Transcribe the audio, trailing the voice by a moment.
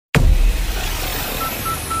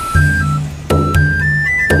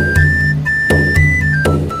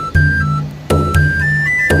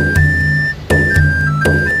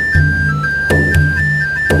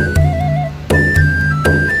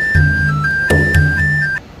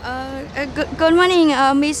Good morning,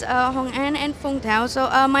 Miss Hong An and Fung Thao. So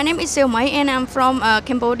my name is Siêu Mai and I'm from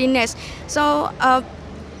Cambodianess. So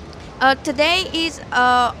today is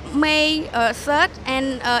May 3rd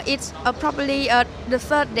and it's probably the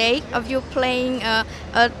third day of you playing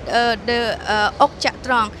the Ouk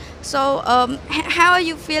Chaktrang. So how are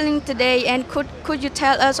you feeling today, and could you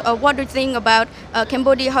tell us what do you think about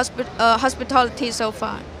Cambodia hospitality so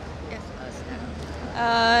far?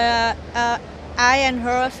 I and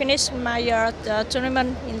her finished my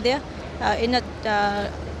tournament in there in a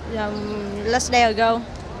last day ago.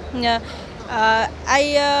 Yeah,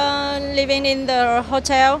 I living in the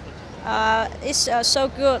hotel. It's so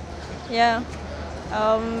good. Yeah,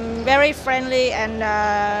 very friendly and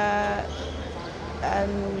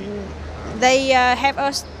they have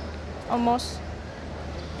us almost.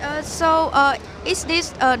 So is this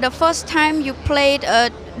the first time you played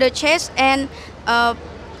the chess, and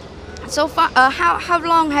so far how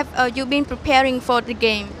long have you been preparing for the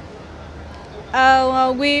game?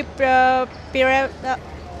 We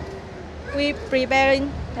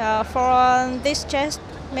preparing for this chess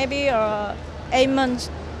maybe 8 months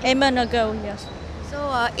ago. Yes.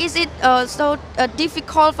 So is it so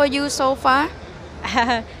difficult for you so far?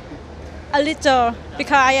 A little,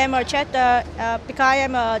 because I am a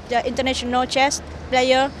the international chess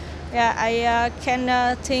player. Yeah, I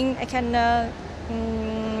can think. I can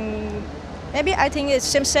maybe I think it's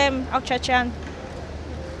same Ouk Chaktrang.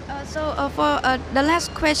 So for the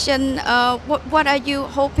last question, what are you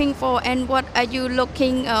hoping for, and what are you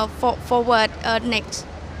looking forward next?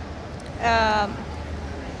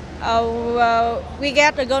 We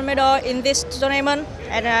get a gold medal in this tournament,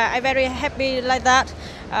 and I'm very happy like that.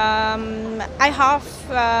 I hope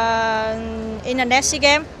in the next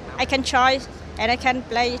game I can try and I can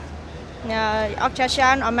play Ouk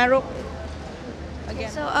Chaktrang or Maroc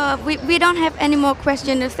again. So we don't have any more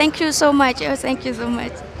questions. Thank you so much. Thank you so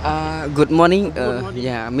much. Good morning.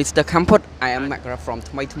 Yeah, Mr. Kampot. I am Makra from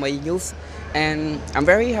Thmai News, and I'm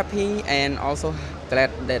very happy and also glad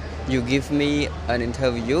that you give me an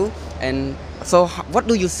interview. And so, what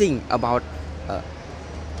do you think about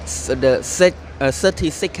the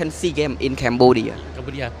 32nd SEA Games in Cambodia?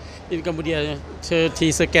 In Cambodia,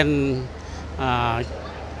 32nd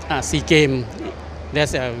SEA Games.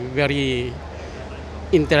 That's a very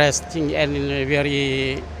interesting and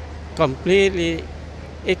very completely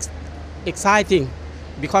exciting,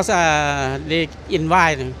 because they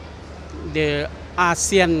invite the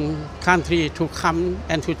ASEAN country to come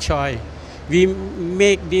and to join. We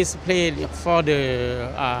make this play for the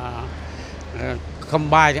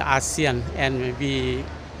combined ASEAN, and we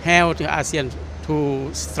help the ASEAN to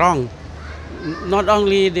strong. Not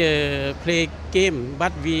only the play game,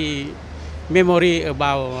 but we memory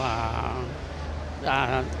about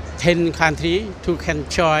 10 countries to can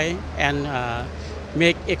join and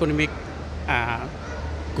make economic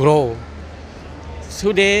grow.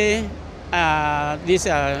 Today, this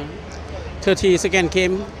 32nd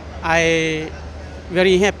game, I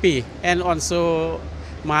very happy, and also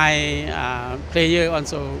my player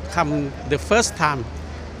also come the first time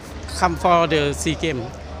come for the SEA Games.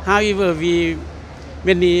 However, we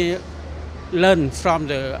many learn from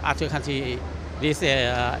the other country. This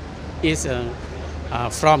is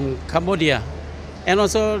from Cambodia, and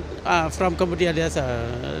also from Cambodia, there's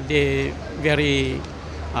they very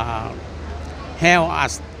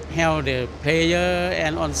help the player,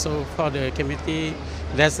 and also for the community.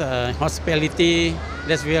 That's hospitality.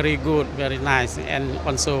 That's very good, very nice, and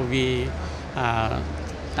also we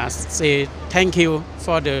say thank you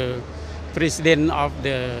for the president of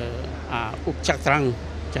the Ouk Chaktrang,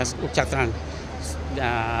 just Ouk Chaktrang.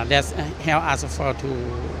 That's help us for to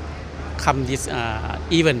come this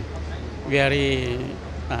event. Very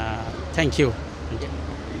thank you.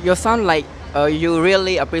 You sound like you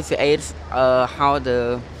really appreciate how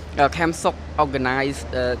the CAMSOC organized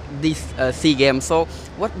this SEA Games. So,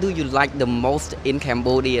 what do you like the most in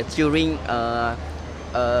Cambodia during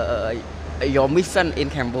your mission in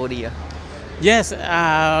Cambodia? Yes,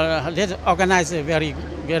 they organize very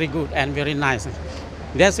good and very nice.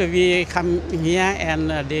 That's why we come here,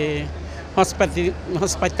 and the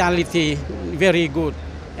hospitality very good,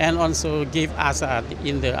 and also give us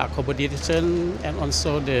in the accommodation, and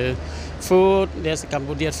also the food. There's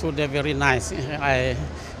Cambodian food. They're very nice. I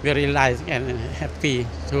very like and happy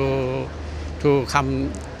to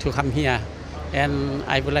come here, and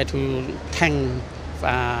I would like to thank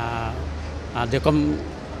the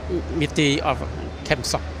committee of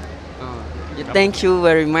CAMSOC. Thank you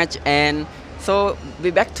very much. And so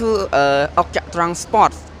we back to Ouk Chaktrang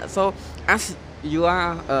Sports. So as you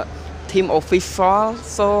are a team official,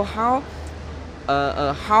 so how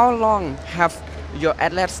how long have your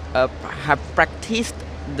athletes have practiced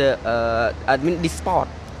this sport?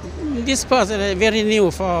 This sport is very new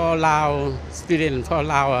for Lao student, for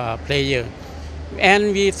Lao player,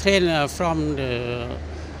 and we train from the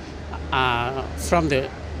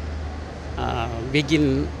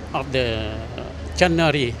begin of the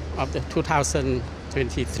January of the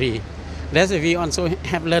 2023. That's we also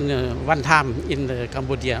have learned one time in the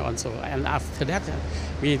Cambodia also, and after that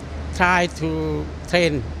we try to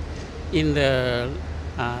train in the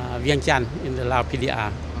Vientiane in the Lao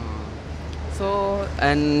PDR. So,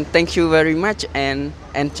 and thank you very much, and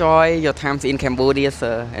enjoy your time in Cambodia,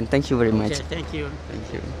 sir. And thank you very much. Okay, thank you.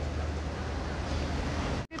 Thank you.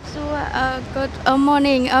 So, good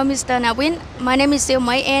morning, Mr. Nawin. My name is Siêu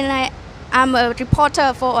Mai, and I'm a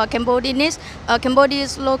reporter for Cambodianess,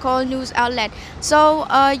 Cambodia's local news outlet. So,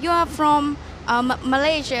 you are from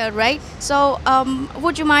Malaysia, right? So,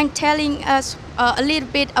 would you mind telling us a little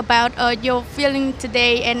bit about your feeling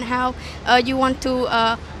today and how you want to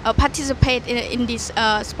participate in this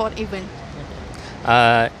sport event?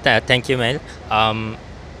 Thank you, man.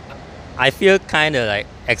 I feel kind of like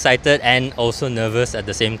excited and also nervous at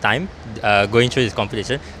the same time going through this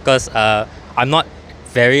competition, because I'm not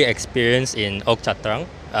very experienced in Ouk Chaktrang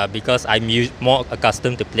because I'm more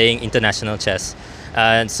accustomed to playing international chess.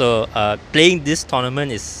 And so playing this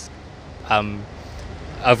tournament is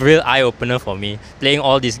a real eye-opener for me. Playing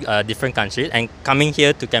all these different countries and coming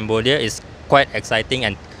here to Cambodia is quite exciting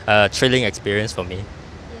and thrilling experience for me.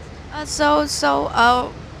 So,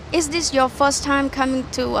 is this your first time coming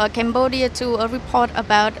to Cambodia to report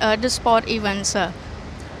about the sport event, sir?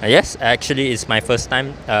 Yes, actually it's my first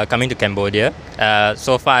time coming to Cambodia.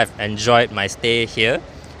 So far I've enjoyed my stay here,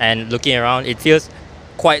 and looking around it feels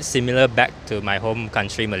quite similar back to my home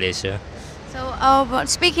country, Malaysia. So,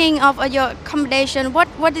 speaking of your accommodation,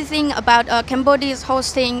 what do you think about Cambodia's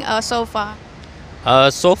hosting so far?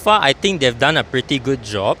 So far I think they've done a pretty good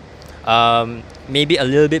job. Maybe a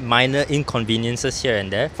little bit minor inconveniences here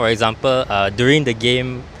and there. For example, during the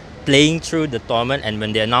game, playing through the tournament, and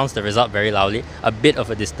when they announced the result very loudly, a bit of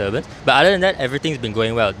a disturbance. But other than that, everything's been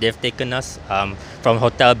going well. They've taken us from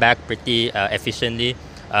hotel back pretty efficiently.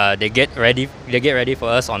 They get ready for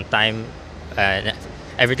us on time, and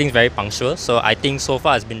everything's very punctual. So I think so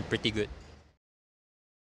far it's been pretty good.